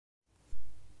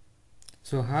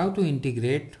So how to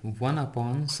integrate 1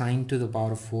 upon sine to the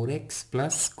power 4x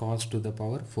plus cos to the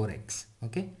power 4x.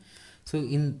 Okay. So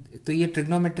तो ये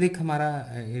trigonometric हमारा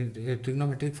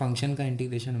trigonometric function का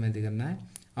integration हमें करना है,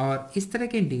 और इस तरह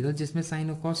के इंटीग्रल जिसमें साइन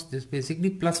और कॉस बेसिकली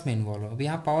प्लस में इन्वॉल्व हो. अब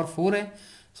यहाँ पावर 4 है,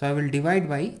 सो I will divide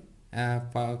by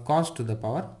cos to the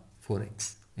power 4x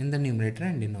in the numerator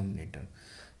and denominator.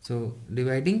 So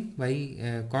dividing by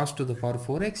cos to the power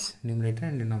 4x numerator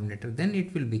and denominator, then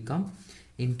it will become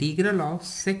integral of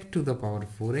sec to the power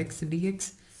 4x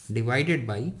dx divided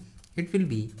by, it will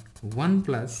be 1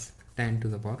 plus tan to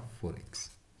the power 4x.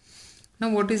 Now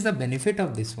what is the benefit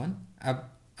of this one? अब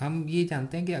हम ये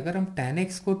जानते हैं कि अगर हम tan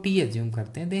x को t assume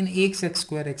करते हैं, then एक sec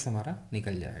square x हमारा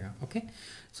निकल जाएगा. Okay,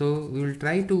 so we will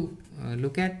try to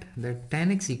look at that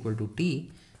tan x equal to t,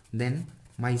 then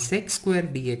my sec square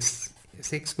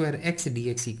x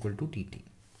dx equal to dt.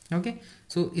 Okay,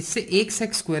 so इससे एक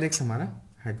sec square x हमारा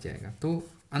हट जाएगा. तो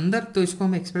अंदर तो इसको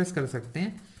हम एक्सप्रेस कर सकते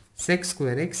हैं sec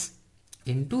square x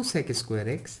into sec square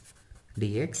x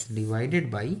dx divided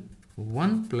by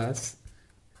 1 plus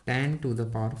tan to the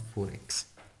power 4x.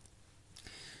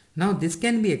 Now this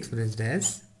can be expressed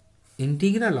as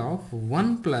integral of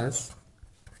 1 plus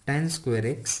tan square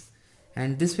x,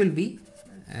 and this will be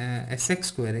a sec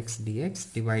square x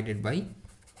dx divided by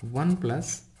 1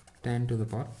 plus tan to the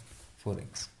power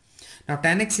 4x. Now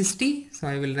tan x is t, so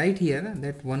I will write here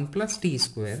that 1 plus t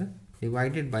square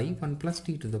divided by 1 plus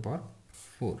t to the power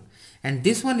 4, and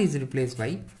this one is replaced by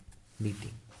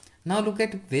dt. Now look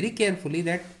at very carefully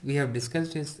that we have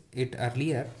discussed it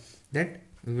earlier, that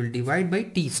we will divide by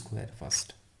t square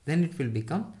first, then it will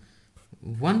become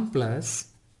 1 plus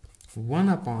 1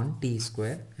 upon t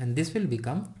square, and this will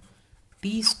become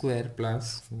t square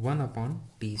plus 1 upon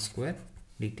t square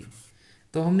dt.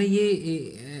 तो हमने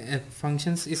ये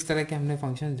functions, इस तरह के हमने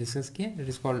functions discuss किए. It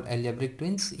is called algebraic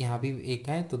twins. यहाँ भी एक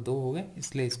है तो दो हो गए,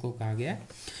 इसलिए इसको कहा गया है.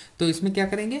 तो इसमें क्या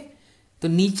करेंगे, तो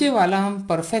नीचे वाला हम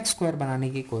परफेक्ट स्क्वायर बनाने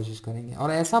की कोशिश करेंगे,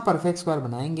 और ऐसा परफेक्ट स्क्वायर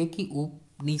बनाएंगे कि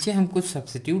नीचे हम कुछ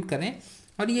सब्स्टिट्यूट करें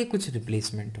और ये कुछ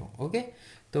रिप्लेसमेंट हो. ओके,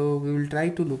 तो we will try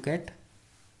to look at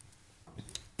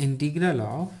integral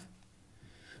of,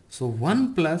 so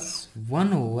 1 plus 1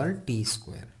 over t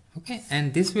square. Okay,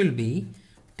 and this will be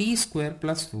t square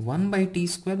plus 1 by t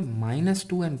square minus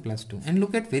 2 and plus 2. And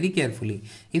look at very carefully,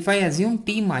 if I assume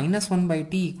t minus 1 by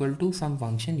t equal to some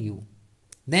function u,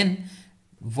 then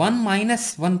 1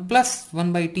 minus 1 plus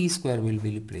 1 by t square will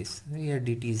be replaced. Here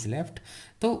dt is left.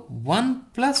 So 1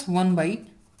 plus 1 by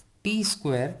t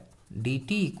square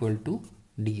dt equal to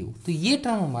du. तो ये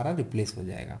term हमारा replace हो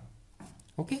जाएगा.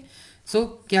 Okay, सो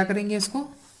क्या करेंगे, इसको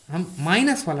हम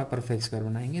minus वाला परफेक्ट स्क्वायर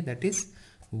बनाएंगे, that is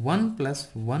 1 plus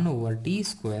 1 over t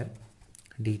square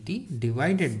dt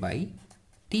divided by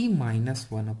t minus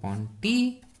 1 upon t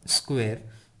square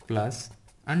plus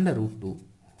under root 2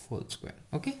 whole square.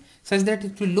 Okay, such that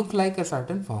it will look like a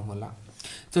certain formula.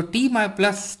 So t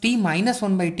plus t minus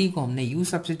 1 by t को हमने u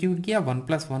substitute किया, 1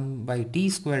 plus 1 by t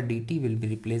square dt will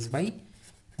be replaced by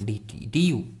dt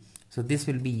du. So this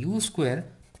will be u square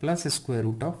plus square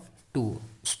root of 2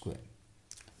 square.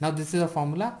 Now this is a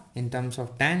formula in terms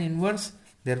of tan inverse.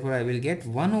 Therefore I will get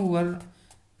 1 over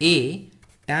a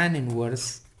tan inverse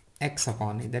x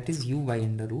upon a, that is u by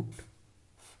under root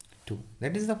 2.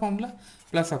 That is the formula,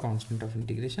 plus a constant of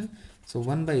integration. So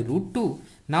 1 by root 2.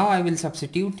 Now I will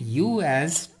substitute u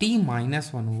as t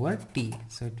minus 1 over t.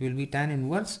 So it will be tan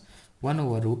inverse 1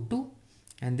 over root 2,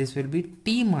 and this will be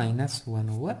t minus 1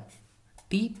 over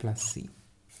t plus c,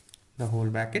 the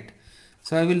whole bracket.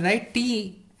 So I will write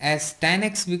t as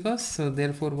tan x, because so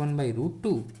therefore 1 by root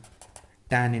 2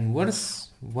 tan inverse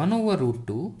 1 over root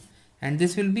 2, and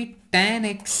this will be tan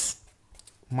x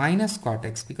minus cot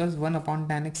x, because 1 upon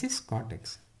tan x is cot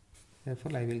x.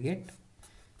 Therefore I will get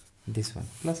this one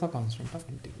plus a constant of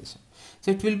integration.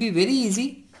 So it will be very easy.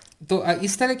 तो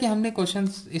इस तरह के हमने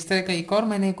questions, इस तरह का एक और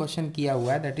मैंने क्वेश्चन किया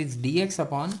हुआ है, that is dx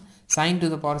upon sine to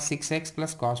the power 6x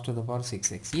plus cos two the power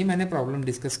 6x. ये मैंने प्रॉब्लम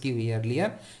डिस्कस की हुई है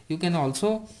earlier. You can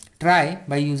also try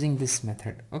by using this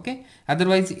method. Okay,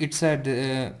 otherwise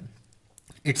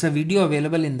it's a video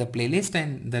available in the playlist,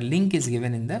 and the link is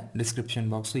given in the description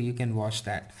box, so you can watch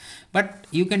that. But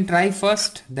you can try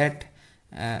first that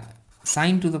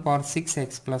sine to the power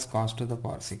 6x plus cos to the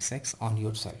power 6x on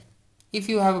yourself. If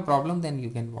you have a problem, then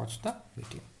you can watch the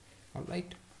video. All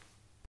right.